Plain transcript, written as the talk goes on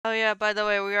Oh yeah, by the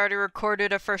way, we already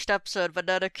recorded a first episode, but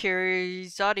none of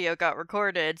Kiri's audio got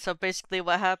recorded. So basically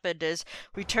what happened is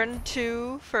we turned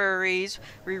into furries,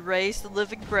 we raised the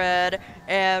living bread,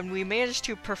 and we managed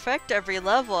to perfect every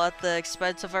level at the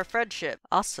expense of our friendship.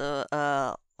 Also,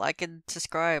 like and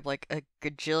subscribe like a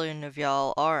gajillion of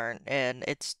y'all aren't, and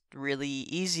it's really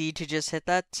easy to just hit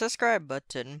that subscribe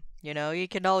button. You know, you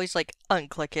can always like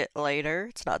unclick it later.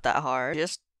 It's not that hard.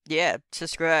 Just, yeah,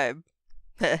 subscribe.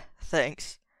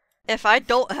 Thanks. If I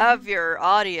don't have your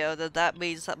audio, then that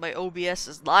means that my OBS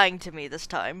is lying to me this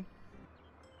time.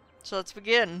 So let's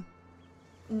begin.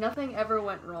 Nothing ever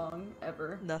went wrong,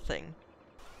 ever. Nothing.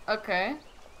 Okay.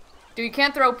 You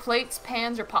can't throw plates,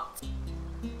 pans, or pots.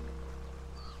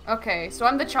 Okay, so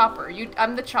I'm the chopper.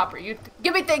 I'm the chopper.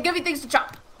 Give me things to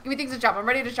chop. Give me things to chop. I'm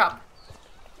ready to chop.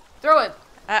 Throw it.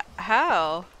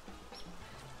 How?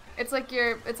 It's like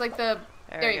the.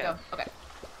 There you go. Okay.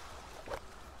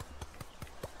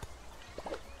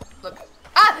 Look.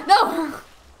 Ah! No!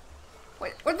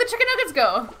 Wait, where'd the chicken nuggets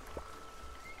go?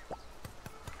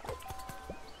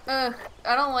 I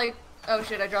don't like... Oh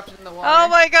shit, I dropped it in the water. Oh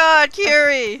my god,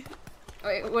 Kiri!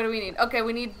 Wait, what do we need? Okay,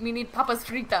 we need papas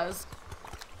fritas.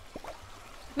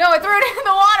 No, I threw it in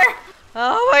the water!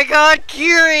 Oh my god,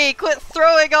 Kiri! Quit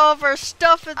throwing all of our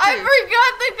stuff into... I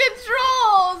forgot the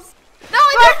controls! No,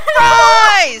 My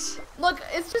fries! Look,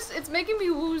 it's making me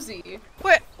woozy.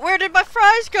 Where did my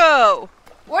fries go?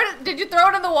 Where did you throw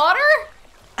it in the water?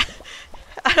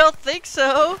 I don't think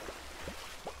so.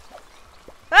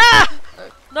 Ah!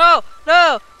 No!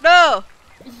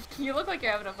 You look like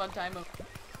you're having a fun time.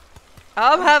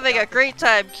 I'm having a great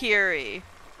time, Kiri.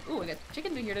 Ooh, I got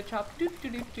chicken to here to chop.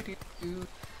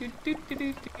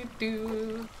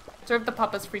 Serve the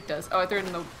papas fritas. Oh, I threw it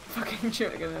in the fucking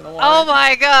chicken in the water. Oh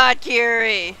my god,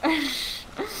 Kiri!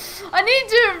 I need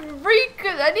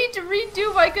to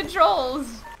redo my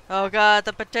controls. Oh god,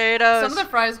 the potatoes. Some of the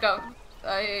fries go.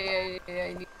 I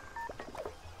need.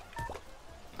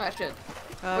 Ah, shit.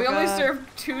 Oh we only god.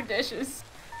 served 2 dishes.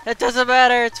 It doesn't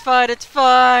matter, it's fine, it's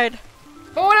fine.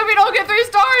 But what if we don't get 3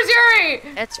 stars, Yuri?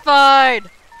 It's fine.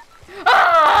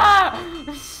 Ah!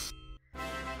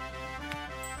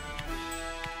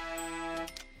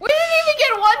 We didn't even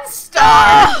get 1 star!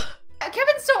 Ah!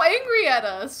 Kevin's so angry at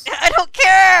us. I don't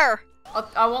care!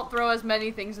 I won't throw as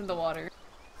many things in the water.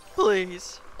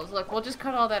 Please. Look, we'll just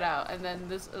cut all that out, and then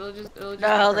it'll just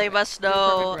No, they must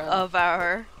know of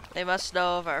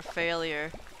our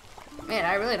failure. Man,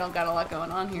 I really don't got a lot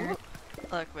going on here.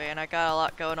 Look, man, I got a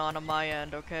lot going on my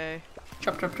end, okay?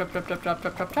 Chop, chop, chop, chop, chop, chop,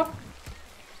 chop, chop, chop.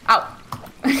 Ow!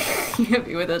 You hit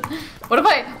me with it. What if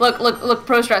I look,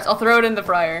 pro strats, I'll throw it in the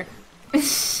fryer.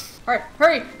 Alright,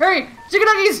 hurry! Chicken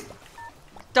nuggies!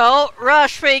 Don't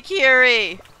rush me,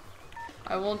 Kiri!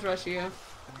 I won't rush you.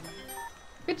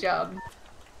 Good job.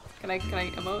 Can I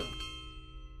emote?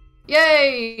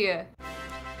 Yay!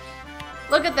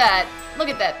 Look at that! Look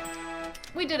at that!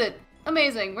 We did it!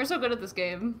 Amazing! We're so good at this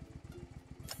game.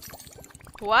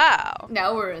 Wow.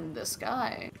 Now we're in the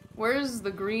sky. Where's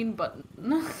the green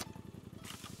button?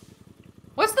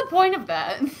 What's the point of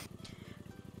that?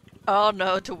 Oh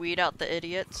no, to weed out the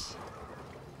idiots.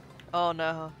 Oh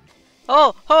no.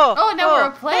 Oh, now we're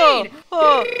a plane!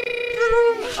 Oh.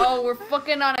 Oh, we're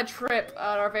fucking on a trip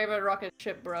on our favorite rocket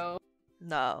ship, bro.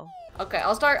 No. Okay,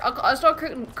 I'll start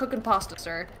cooking pasta,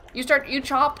 sir. You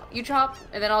chop,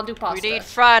 and then I'll do pasta. We need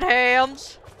fried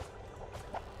hams.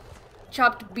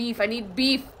 Chopped beef. I need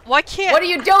beef. Why can't- What are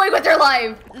you doing with your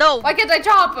life? No. Why can't I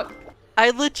chop? I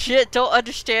legit don't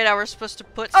understand how we're supposed to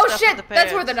put Oh stuff shit! in the pans.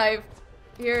 That's where the knife.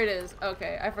 Here it is.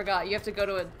 Okay, I forgot. You have to go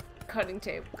to a cutting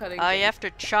tape. You have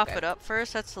to chop it up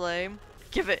first? That's lame.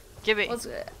 Give it.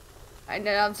 I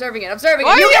know, I'm serving it. I'm serving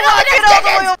Why it. You are get you all the walking next all the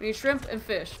way dishes! We need shrimp and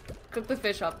fish. Cook the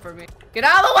fish up for me. Get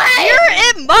out of the way! You're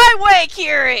in my way,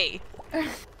 Kiri! You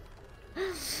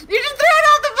just threw it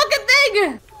out the fucking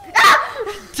thing! Ah!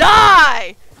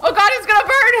 Die! Oh god, it's gonna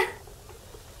burn!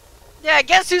 Yeah,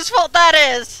 guess whose fault that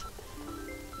is?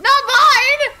 Not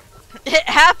mine! It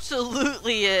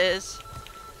absolutely is.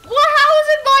 Well, how is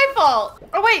it my fault?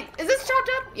 Oh wait, is this chopped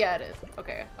up? Yeah, it is.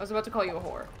 Okay, I was about to call you a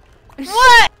whore.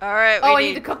 What? Alright, I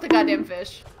need to cook the goddamn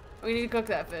fish. We need to cook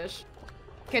that fish.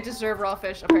 Can't just serve raw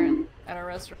fish, apparently, at our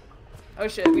restaurant. Oh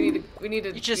shit, we need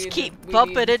to. You just keep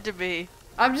bumping into me.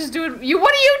 I'm just doing. What are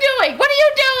you doing? What are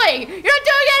you doing? You're not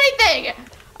doing anything!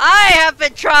 I have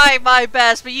been trying my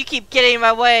best, but you keep getting in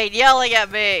my way and yelling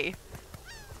at me.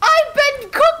 I've been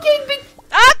cooking.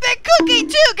 I've been cooking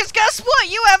too, because guess what?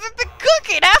 You haven't been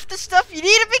cooking half the stuff you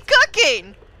need to be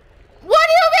cooking. What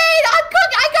do you mean? I'm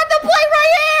cooking. I got the plate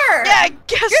right here. Yeah,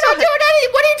 guess You're not doing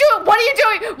anything. What are you doing? What are you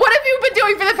doing? What have you been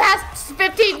doing for the past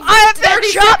 15, I've been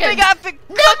 30 chopping, seconds. I've been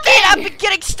cooking, I've been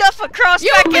getting stuff across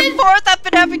back and forth, I've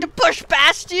been having to push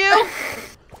past you.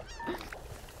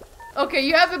 Okay,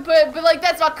 you haven't put, but like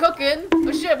that's not cooking.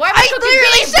 Oh shit, why am I cooking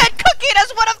literally beef? said cooking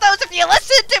as one of those if you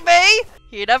listen to me.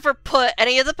 You never put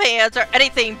any of the pans or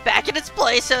anything back in its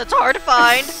place, so it's hard to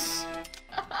find.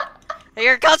 And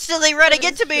you're constantly running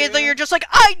into me, and then you're just like,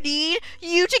 I need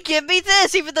you to give me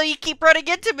this, even though you keep running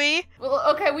into me. Well,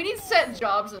 okay, we need set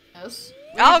jobs in this.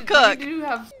 I'll cook. We do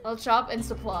have, I'll chop and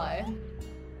supply.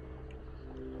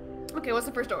 Okay, what's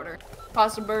the first order?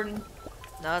 Pasta burden.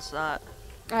 No, it's not.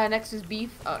 Next is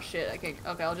beef. Oh shit, okay,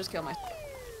 I'll just kill my.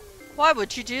 Why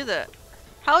would you do that?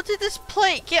 How did this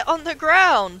plate get on the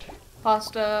ground?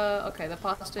 Pasta, okay, the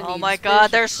pasta Oh needs my god,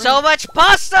 fish, there's fruit. so much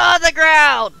pasta on the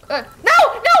ground! No! I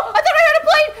thought I had a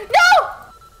plate! No!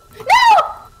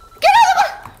 Get out of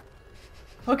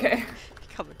the. Okay.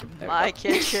 Come into my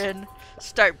kitchen,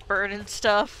 start burning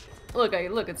stuff. Look,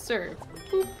 it's served.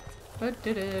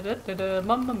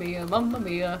 Mamma mia, mamma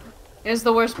mia. It's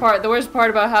the worst part. The worst part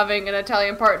about having an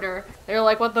Italian partner. They're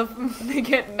like, what the they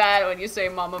get mad when you say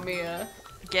mamma mia.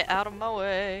 Get out of my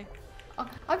way.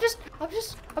 I'm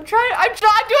trying, I'm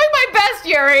doing my best,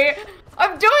 Yuri!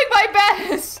 I'm doing my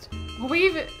best!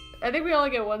 I think we only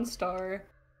get 1 star.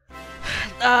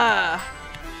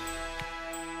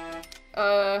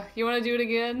 You wanna do it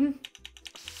again?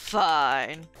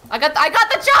 Fine. I got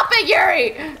the chopping,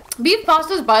 Yuri! Beef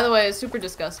pastas, by the way, is super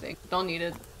disgusting. Don't need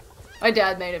it. My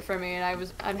dad made it for me, and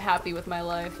I'm happy with my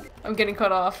life. I'm getting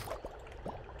cut off.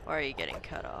 Why are you getting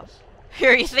cut off?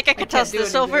 Here, you think I could toss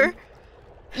this anything. over?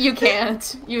 You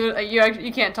can't. You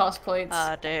can't toss plates.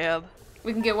 Ah, damn.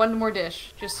 We can get 1 more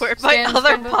dish. Just Where'd my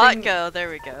other stand pot thing. go? There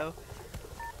we go.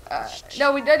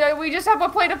 No, we just have 1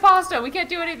 plate of pasta. We can't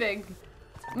do anything.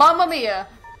 Mamma mia.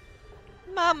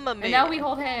 Mamma mia. And now we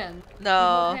hold hands. No.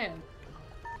 We hold hands.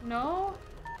 No?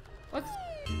 What's...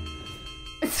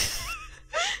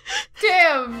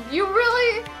 Damn, you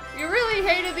really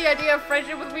hated the idea of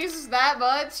friendship with me that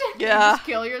much? Yeah. You just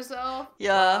kill yourself?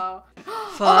 Yeah. Wow.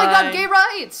 Oh my god, gay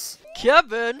rights!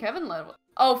 Kevin! Kevin led.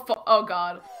 Oh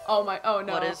god. Oh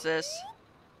no. What is this?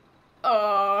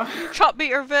 Oh. Chop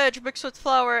meat or veg, mix with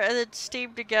flour, and then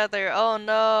steam together. Oh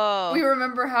no. We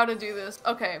remember how to do this.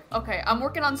 Okay. I'm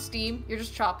working on steam. You're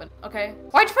just chopping, okay?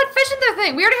 Why'd you put fish in the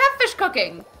thing? We already have fish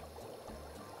cooking.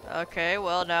 Okay,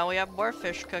 well now we have more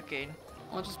fish cooking.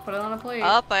 I'll just put it on a plate.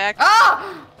 Up, I actually.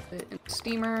 Ah!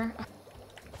 Steamer.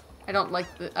 I don't like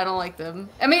them.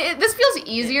 I mean, this feels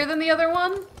easier than the other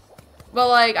one, but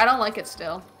like, I don't like it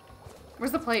still.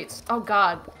 Where's the plates? Oh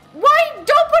god. Why?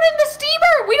 Don't put in the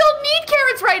steamer! We don't need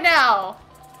carrots right now!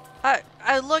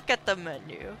 I look at the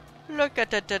menu. Look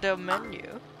at the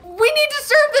menu. We need to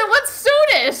serve them what's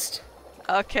soonest!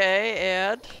 Okay,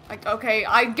 and? Okay,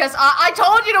 I guess I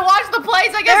told you to wash the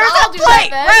plates. I guess There's I'll a do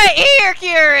plate that then. right here,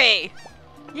 Curie!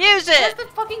 Use Where's it! the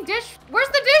fucking dish? Where's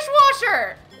the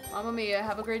dishwasher? Mamma mia,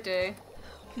 have a great day.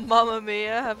 Mamma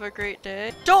mia, have a great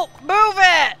day. Don't move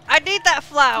it! I need that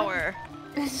flour!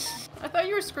 I thought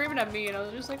you were screaming at me and I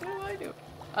was just like, what do I do?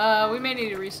 We may need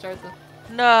to restart the...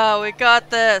 No, we got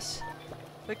this.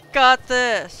 We got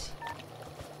this.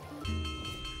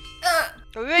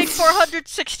 We made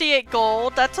 468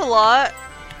 gold. That's a lot.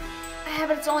 Yeah,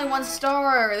 but it's only 1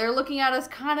 star. They're looking at us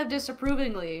kind of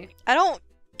disapprovingly. I don't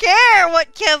care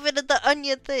what Kevin and the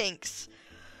Onion thinks.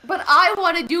 But I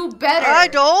want to do better. I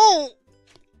don't.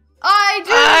 I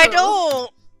do. I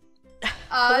don't.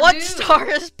 I 1 do. star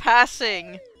is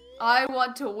passing. I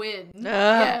want to win.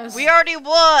 Yes. We already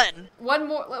won. One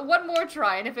more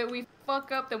try, and if we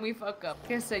fuck up, then we fuck up.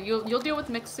 Like I said, you'll deal with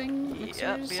mixers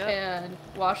Yep. and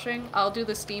washing. I'll do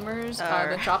the steamers,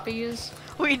 the choppies.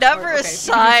 We never Okay,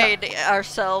 assign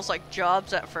ourselves like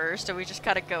jobs at first, and we just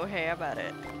kind of go ham at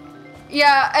it.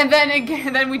 Yeah, and then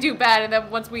again, then we do bad, and then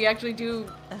once we actually do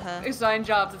assign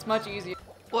jobs, it's much easier.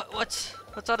 What's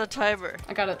on a timer?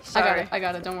 I got it. Sorry. I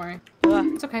got it. Don't worry.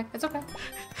 It's okay. It's okay.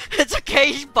 It's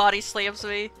okay. He body slams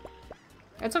me.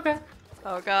 It's okay.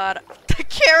 Oh god. The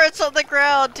carrots on the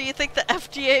ground. Do you think the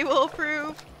FDA will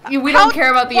approve? We don't care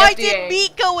about the Why FDA. did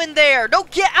meat go in there? No,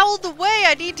 get out of the way.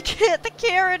 I need to get the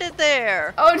carrot in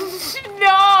there. Oh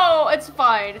no! It's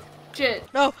fine. Shit.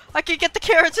 No, I can get the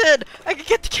carrots in. I can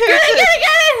get the carrots in. Get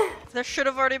it! There should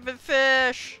have already been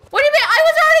fish. What do you mean? I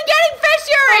was already getting fish,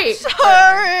 Yuri!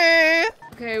 Sorry.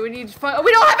 Okay, we need to find.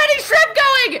 We don't have any shrimp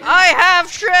going! I have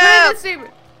Put it in shrimp. the steamer.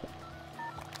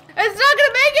 It's not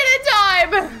gonna make it in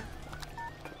time!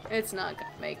 It's not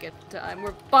gonna make it in time.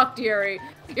 We're fucked, Yuri.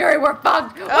 Yuri, we're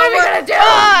fucked! What are we gonna do?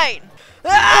 Fine.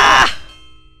 Ah!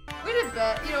 We did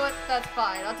that. You know what? That's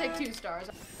fine. I'll take 2 stars.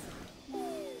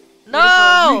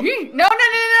 No! No!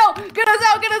 Get us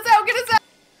out! Get us out! Get us out!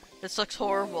 This looks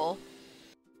horrible.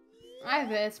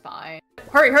 It's fine.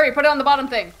 Hurry! Put it on the bottom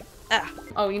thing. Ah.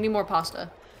 Oh, you need more pasta.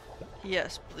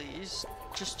 Yes, please.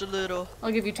 Just a little.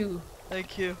 I'll give you 2.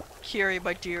 Thank you. Kiri,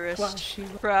 my dearest. Wow,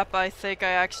 Crap, I think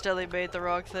I accidentally made the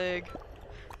wrong thing.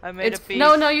 I made a beef.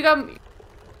 No, you got.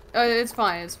 It's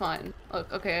fine.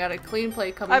 Look, okay, I got a clean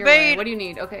plate coming your way. What do you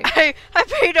need? Okay. I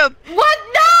made a. What?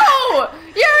 No,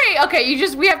 Yuri. Okay, you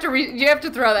have to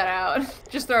throw that out.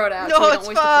 Just throw it out. No, so it's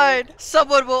fine.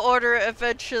 Someone will order it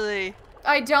eventually.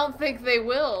 I don't think they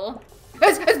will.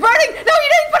 It's burning. No, you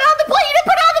didn't put it on the plate. You didn't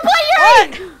put it on the plate, Yuri.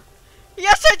 What?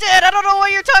 Yes, I did. I don't know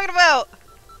what you're talking about.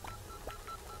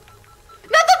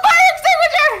 Not the fire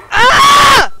extinguisher.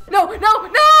 Ah!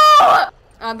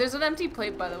 No. There's an empty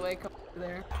plate, by the way. Come over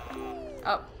there.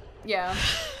 Oh, yeah.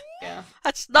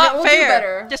 That's not we'll do fair.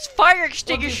 better. This fire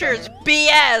extinguisher is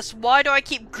BS. Why do I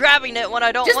keep grabbing it when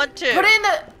I don't want to?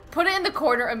 Put it in the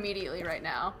corner immediately right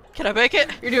now. Can I make it?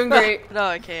 You're doing great. No,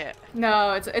 I can't.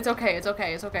 No, it's okay. It's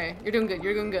okay. You're doing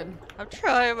good. I'm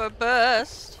trying my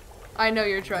best. I know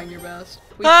you're trying your best.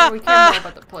 We care more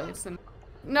about the plates than.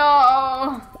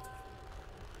 No.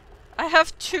 I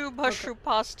have 2 mushroom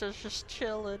pastas just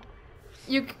chilling.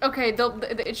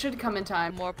 It should come in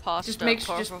time. More pasta,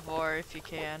 por favor, if you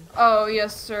can. Oh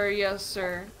yes,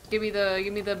 sir. Give me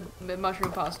the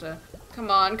mushroom pasta.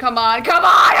 Come on! Hurry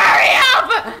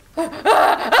up!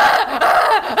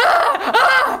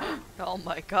 Oh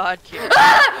my God, kid.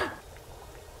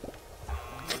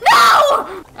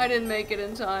 No! I didn't make it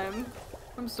in time.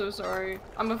 I'm so sorry.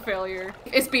 I'm a failure.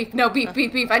 It's beef. No, beef.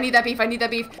 I need that beef.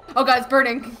 Oh God, it's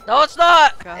burning. No, it's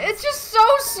not! God. It's just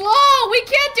so slow! We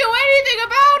can't do anything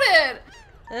about it!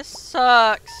 This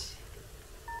sucks.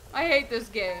 I hate this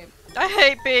game. I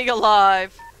hate being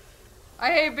alive.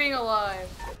 I hate being alive.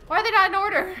 Why are they not in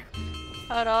order?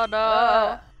 I don't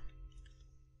know.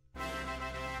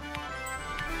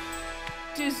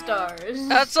 2 stars.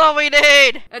 That's all we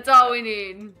need! That's all we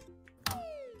need.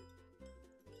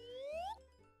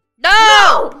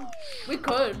 No! We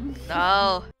could.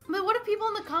 No. But what if people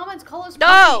in the comments call us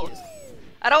No! puppies?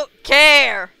 I don't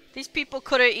care! These people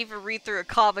couldn't even read through a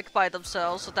comic by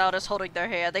themselves without us holding their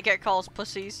hand. They can't call us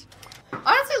pussies. I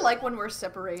honestly like when we're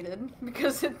separated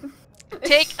because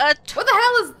Take a what the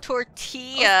hell is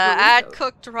tortilla, add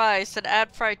cooked rice, and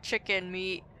add fried chicken,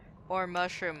 meat, or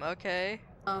mushroom, okay?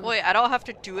 Wait, I don't have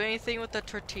to do anything with the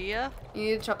tortilla? You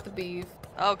need to chop the beef.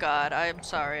 Oh God, I'm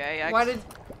sorry.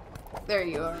 There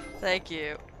you are. Thank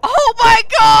you. Oh my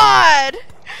God!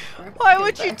 Why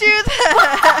would you do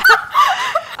that?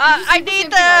 I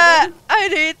need that! I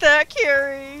need that,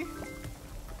 Kiri.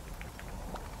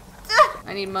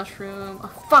 I need mushroom. Oh,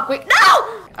 fuck! Wait, no!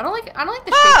 I don't like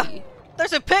the shaky.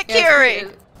 There's a pit, Kiri.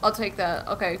 I'll take that.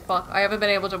 Okay, fuck. I haven't been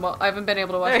able to wash.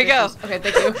 There you go. Okay,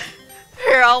 thank you.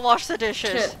 Here, I'll wash the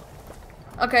dishes. Shit.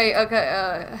 Okay.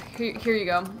 Here you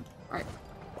go. All right.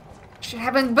 Shit, I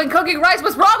haven't been cooking rice.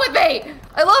 What's wrong with me?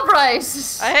 I love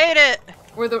rice. I hate it.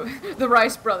 We're the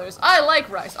Rice Brothers. I like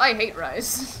rice. I hate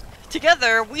rice.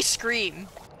 Together, we scream.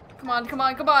 Come on. Rice!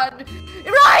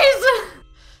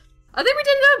 I think we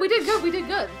did good. We did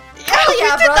good. Yeah, we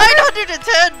did brother.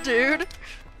 910, dude.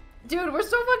 Dude, we're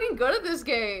so fucking good at this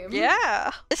game.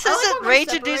 Yeah. This I isn't like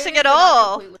rage-inducing separated, at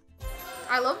all.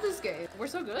 I love this game. We're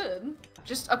so good.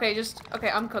 Okay,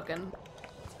 I'm cooking.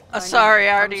 Sorry,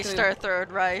 I already started throwing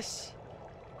rice.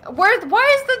 Why is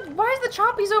the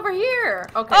choppies over here?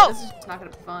 Okay, This is not gonna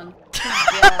be fun.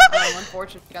 Yeah,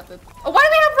 unfortunately, got the. Oh, why do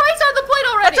we have rice on the plate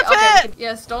already? That's a pit!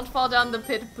 Yes, don't fall down the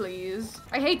pit, please.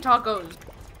 I hate tacos.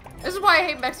 This is why I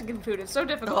hate Mexican food. It's so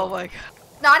difficult. Oh my God.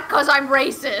 Not because I'm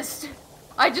racist.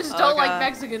 I just don't like God.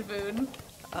 Mexican food.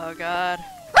 Oh God.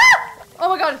 Oh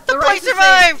my God, The rice plate is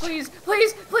survived! saved.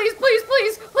 Please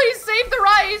save the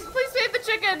rice. Please save the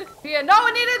chicken. Yeah, no,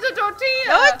 it needed a tortilla.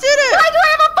 No, it didn't. Why do I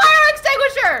have a fire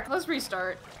extinguisher? Let's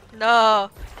restart.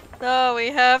 No, we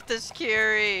have this,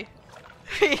 Kiri.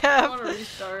 I want to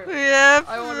restart. We have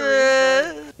I want to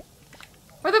restart.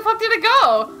 Where the fuck did it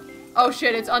go? Oh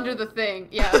shit, it's under the thing.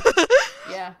 Yeah.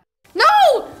 Yeah.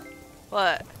 No!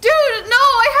 What? Dude, no,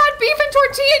 I had beef and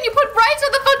tortilla and you put rice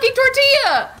on the fucking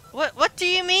tortilla! What do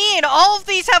you mean? All of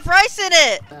these have rice in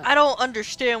it! I don't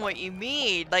understand what you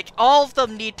mean. Like, all of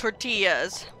them need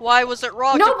tortillas. Why was it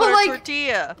wrong to put a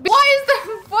tortilla? Why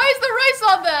is the rice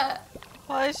on that?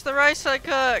 Why is the rice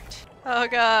uncooked? Oh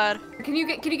God. Can you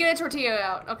get a tortilla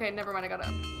out? Okay, never mind, I got it.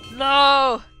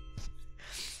 No!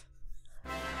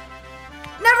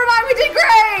 Never mind, we did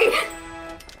great!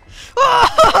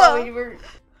 Oh,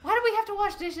 why did we have to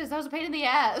wash dishes? That was a pain in the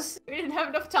ass. We didn't have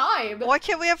enough time. Why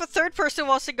can't we have a third person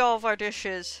washing all of our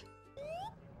dishes?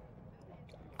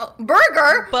 Oh,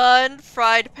 burger? Bun,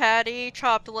 fried patty,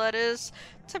 chopped lettuce,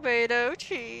 tomato,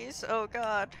 cheese. Oh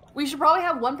god. We should probably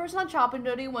have one person on chopping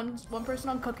duty, one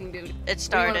person on cooking duty. It What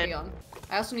started. do you wanna be on?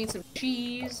 I also need some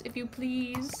cheese, if you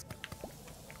please.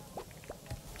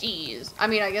 Cheese. I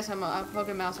mean, I guess I'm a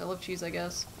fucking mouse. I love cheese, I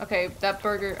guess. Okay, that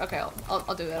burger. Okay,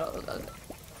 I'll do that. I'll do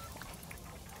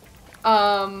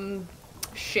that.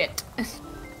 Shit.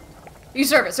 You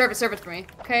serve it for me.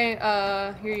 Okay,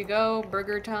 here you go.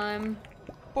 Burger time.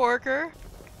 Burger.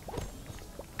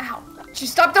 Ow. She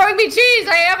stopped throwing me cheese!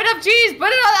 I have enough cheese! Put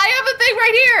it on! I have a thing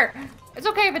right here! It's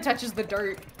okay if it touches the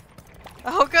dirt.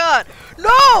 Oh god.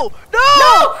 No!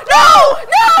 No! No!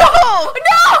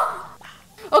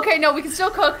 Okay, no, we can still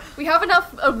cook. We have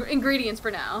enough ingredients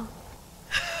for now.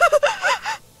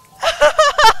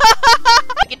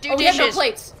 We can do We dishes. have no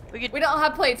plates. We can We don't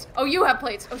have plates. Oh, you have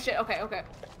plates. Oh shit, okay.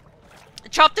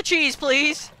 chop the cheese,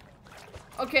 please.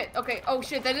 Okay. Oh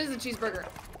shit, that is a cheeseburger.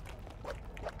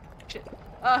 Shit.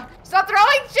 Stop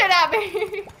throwing shit at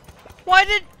me! Why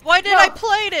did No. I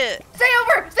plate it? Stay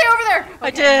over there! Okay.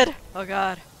 I did. Oh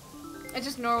god. It's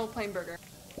just normal plain burger.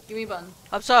 Give me a bun.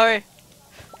 I'm sorry,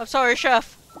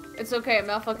 chef. It's okay, I'm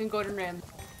not fucking Gordon Ramsay.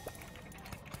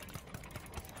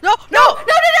 No!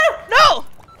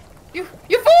 You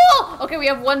fool! Okay, we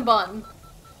have one bun.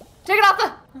 Take it off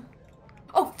the.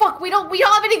 Oh fuck! We don't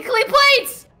have any clean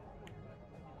plates.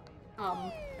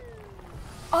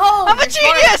 Oh, I'm a you're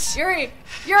smart. genius! Yuri,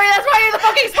 that's why you're the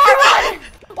fucking smart one.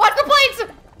 Watch the plates.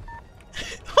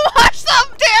 Watch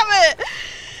them, damn it!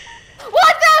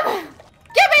 Watch them.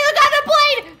 Give me the goddamn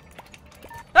plate.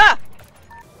 Ah!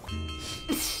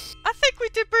 I think we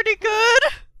did pretty good.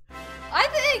 I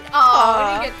think. Oh, we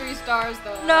didn't get 3 stars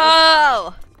though.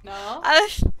 No! No.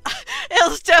 It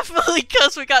was definitely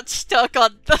because we got stuck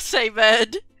on the same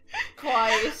end.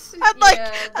 Twice. I like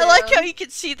damn. how you can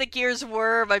see the gears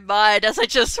whir in my mind as I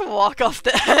just walk off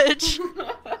the edge.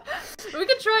 We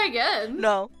could try again.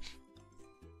 No.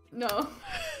 No.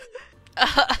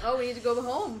 Oh, we need to go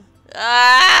home.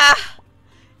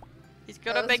 He's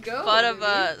gonna Let's make go, fun of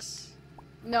baby. us.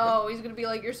 No, he's gonna be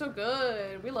like, "You're so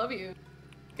good. We love you."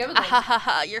 Kevin.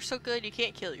 You're so good you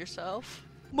can't kill yourself.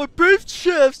 My brave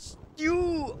chefs,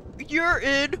 you're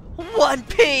in one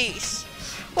piece.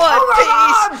 One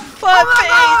piece. One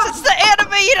piece. It's the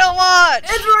anime you don't watch.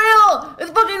 It's real.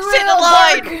 It's fucking real. Say the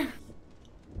line.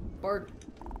 Bark.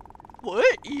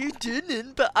 What? You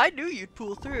didn't, but I knew you'd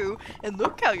pull through. And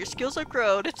look how your skills have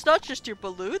grown. It's not just your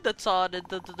balloon that's on and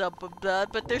the blood,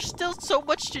 but there's still so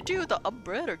much to do. The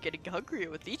unbred are getting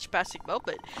hungrier with each passing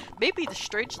moment. Maybe the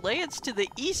strange lands to the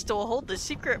east will hold the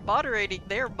secret moderating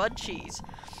their munchies.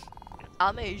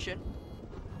 I'm Asian.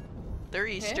 They're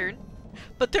Eastern.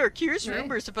 But there are curious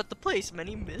rumors about the place.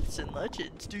 Many myths and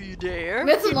legends. Do you dare?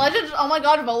 Myths and legends? Oh my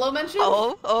god, Volo mentioned?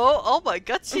 Oh my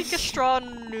gutsy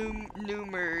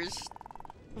gastronomers.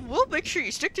 We'll make sure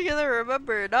you stick together.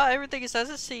 Remember, not everything is as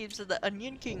it seems in the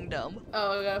Onion Kingdom.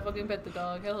 Oh, I gotta fucking pet the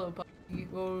dog. Hello, puppy.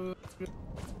 Whoa.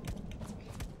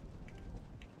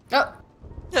 Oh.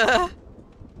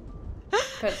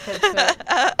 Pet.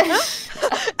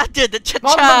 I did the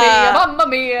cha-cha. Mamma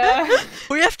mia.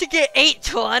 We have to get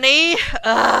 820.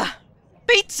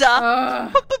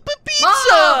 Pizza.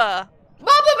 Pizza.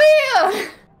 Mamma mia.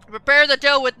 Prepare the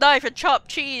dough with knife and chopped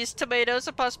cheese, tomatoes,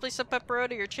 and possibly some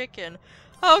pepperoni or chicken.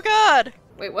 Oh god.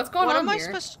 Wait, what's going on here? What am I here?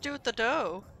 supposed to do with the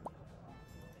dough?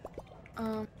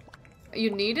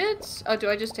 You need it? Oh, do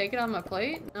I just take it on my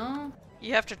plate? No.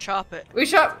 You have to chop it. We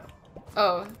chop.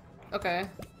 Oh, okay.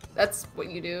 That's what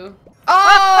you do.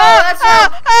 Oh,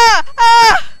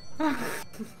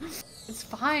 that's It's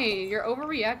fine. You're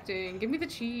overreacting. Give me the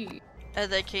cheese. And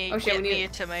then can you get me a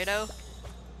tomato?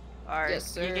 Alright, yes,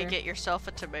 sir. you can get yourself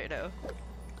a tomato.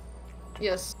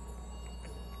 Yes.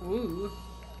 Ooh.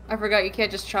 I forgot you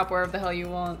can't just chop wherever the hell you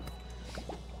want.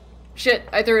 Shit,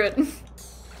 I threw it.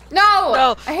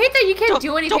 No! I hate that you can't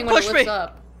do anything when it lifts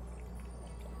up.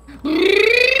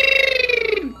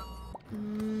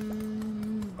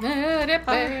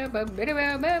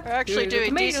 We're actually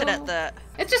doing decent at that.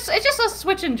 It's just us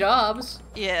switching jobs.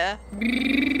 Yeah.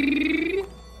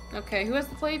 Okay, who has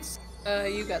the plates?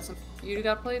 You got some. You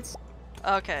got plates?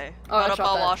 Okay. Oh,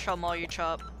 I'll wash them while you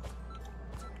chop.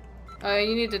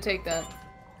 You need to take that.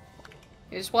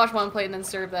 You just wash one plate and then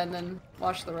serve that and then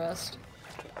wash the rest.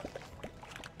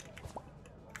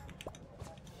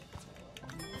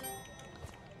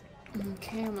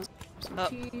 Okay, I'm gonna some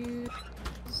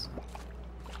cheese.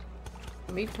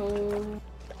 Tomato.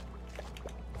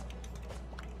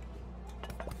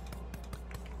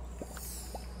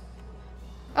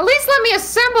 At least let me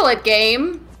assemble it,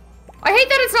 game! I hate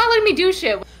that it's not letting me do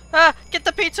shit. Ah! Get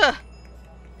the pizza!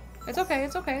 It's okay,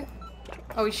 it's okay.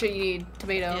 Oh shit, you need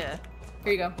tomato. Yeah.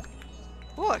 Here you go.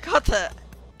 Oh, I got that.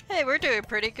 Hey, we're doing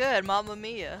pretty good, Mamma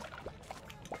Mia.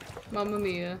 Mamma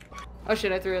mia. Oh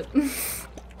shit, I threw it.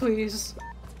 Please.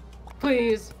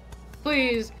 Please.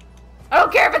 Please. I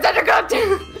don't care if it's undercooked!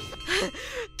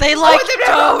 They like they're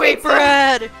never doughy pizza.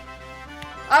 bread! you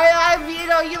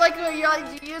know, you like,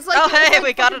 it's like- Oh it's hey, like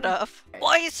we got fucking- enough.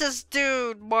 Why is this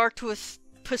dude marked with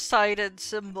Poseidon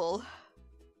symbol?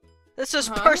 This is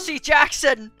Huh? Percy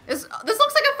Jackson! This looks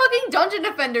like a fucking Dungeon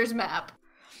Defenders map.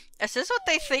 Is this what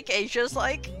they think Asia's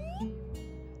like?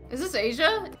 Is this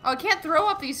Asia? Oh, I can't throw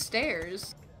up these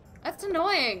stairs. That's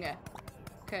annoying.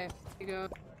 Okay, here you go.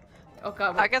 Oh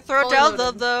god. I can throw fully down loaded.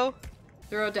 them though.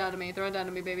 Throw it down to me. Throw it down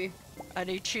to me, baby. I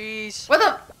need cheese. What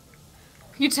the?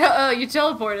 You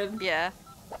teleported. Yeah.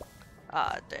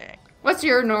 Ah, dang. What's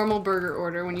your normal burger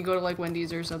order when you go to like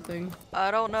Wendy's or something? I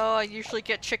don't know, I usually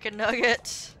get chicken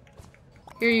nuggets.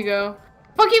 Here you go.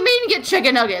 Fuck you mean get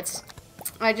chicken nuggets?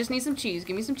 I just need some cheese.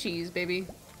 Give me some cheese, baby.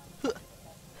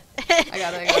 I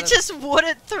got it. It just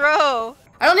wouldn't throw.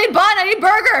 I don't need bun. I need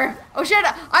burger. Oh shit!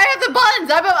 I have the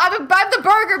buns. I'm the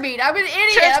burger meat. I'm an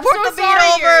idiot. Transport I'm so the sorry,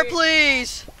 meat over, Yuri.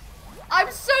 please. I'm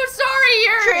so sorry,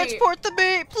 Yuri. Transport the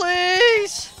meat,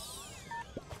 please.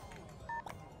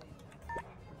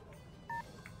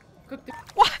 Cook the-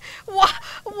 Why?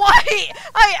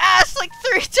 I asked like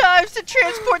 3 times to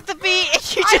transport the meat,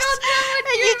 and you I just don't know what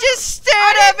and you- you just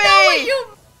stared at me.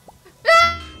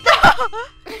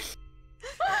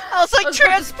 I was like, was about to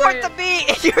transport say the it. meat,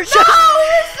 and you were just No,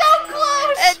 we're so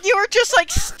close. and you were just like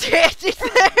standing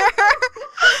there. I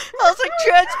was like,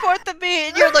 transport the meat,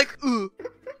 and you're like, ooh.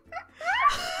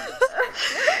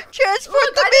 Transport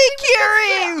Look, the I meat,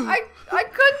 didn't even Kiri! I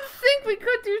couldn't think we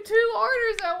could do 2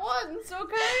 orders at once.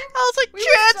 Okay. I was like, We were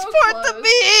so transport the close.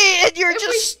 meat, and you're If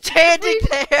just we- standing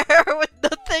if there with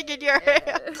nothing in your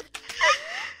hand.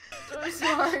 So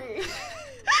sorry.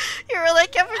 You were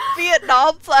like having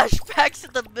Vietnam flashbacks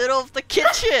in the middle of the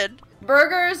kitchen.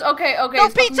 Burgers. Okay. No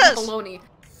it's fucking pizzas! Bologna.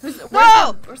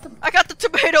 No! Where's the I got the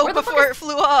tomato Where the fuck before is- it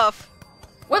flew off.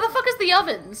 Where the fuck is the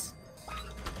ovens?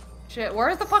 Shit.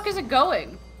 Where the fuck is it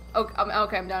going? Oh,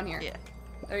 okay. I'm down here. Yeah.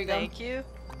 There you go. Thank you.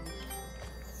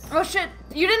 Oh shit!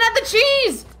 You didn't add the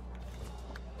cheese!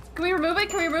 Can we remove it?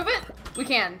 Can we remove it? We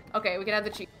can. Okay, we can add the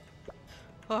cheese.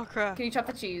 Oh crap. Can you chop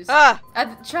the cheese? Ah!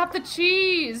 Chop the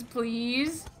cheese,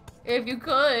 please. If you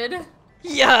could.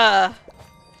 Yeah!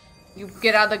 You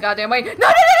get out of the goddamn way. No,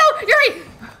 Yuri!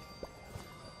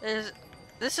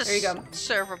 This is There you go.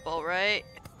 servable, right?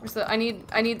 Where's the, I need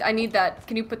that.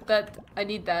 Can you put that? I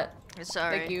need that.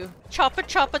 Sorry. Thank you. Choppa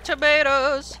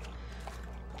tomatoes.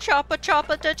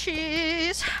 Choppa the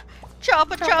cheese.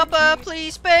 Choppa, cheese.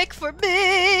 please bake for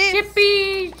me.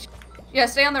 Chippy! Yeah,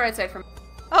 stay on the right side for me.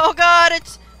 Oh god,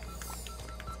 it's...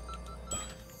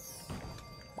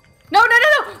 No!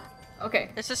 Okay.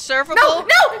 Is this servable? No!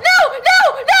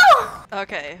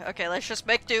 Okay, let's just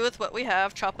make do with what we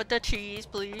have. Choppa the cheese,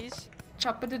 please.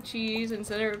 Chop the cheese and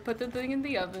put the thing in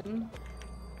the oven.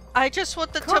 I just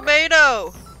want the Cook.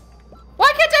 tomato.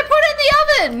 Why can't I put it in the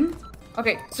oven?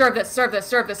 Okay, serve this,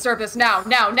 now.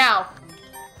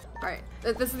 Alright,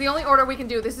 this is the only order we can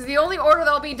do. This is the only order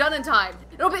that'll be done in time.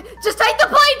 It'll be- Just take the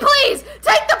plate, please!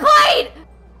 Take the plate!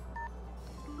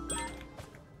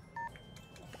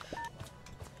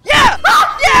 Yeah!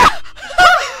 Yeah!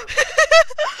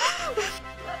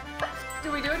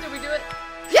 Do we do it?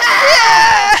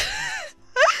 Yeah!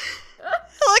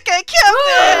 Look at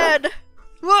Kevin!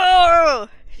 Whoa!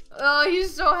 Oh,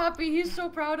 he's so happy. He's so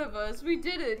proud of us. We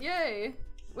did it. Yay.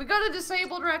 We got a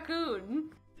disabled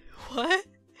raccoon. What?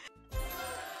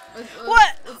 Let's-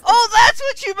 What? Oh, that's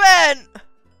what you meant!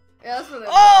 Yeah, that's what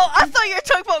Oh, I thought you were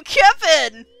talking about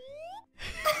Kevin!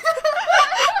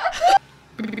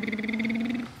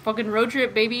 Fucking road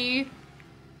trip, baby.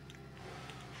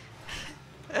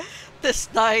 This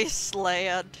nice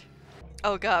land.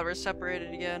 Oh god, we're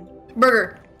separated again.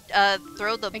 Burger.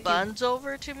 Throw the Thank you. buns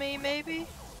over to me, maybe?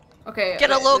 Okay. Get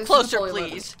a okay, little this is closer, fully loaded.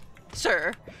 please.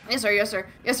 Sir. Yes,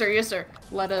 sir.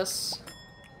 Lettuce.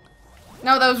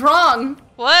 No, that was wrong.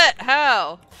 What?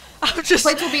 How? I'm just-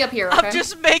 Plates will be up here, okay? I'm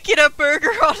just making a burger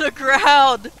on the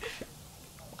ground!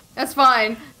 That's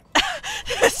fine.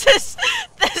 This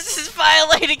is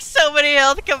violating so many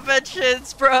health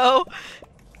conventions, bro!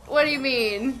 What do you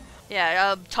mean?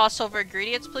 Yeah, toss over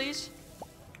ingredients, please.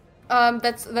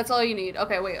 That's all you need.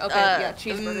 Okay, wait. Okay, yeah,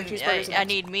 cheeseburger's I next.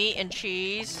 need meat and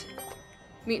cheese.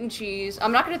 Meat and cheese.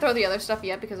 I'm not gonna throw the other stuff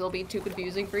yet because it'll be too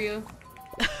confusing for you.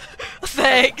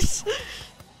 Thanks!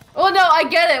 Well, no, I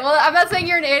get it. Well, I'm not saying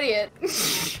you're an idiot.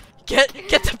 Get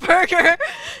the burger!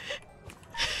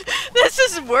 This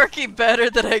is working better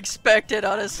than I expected,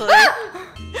 honestly.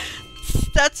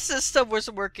 That system was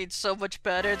working so much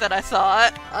better than I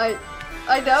thought.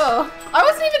 I know. I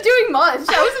wasn't even doing much.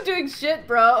 I wasn't doing shit,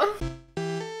 bro.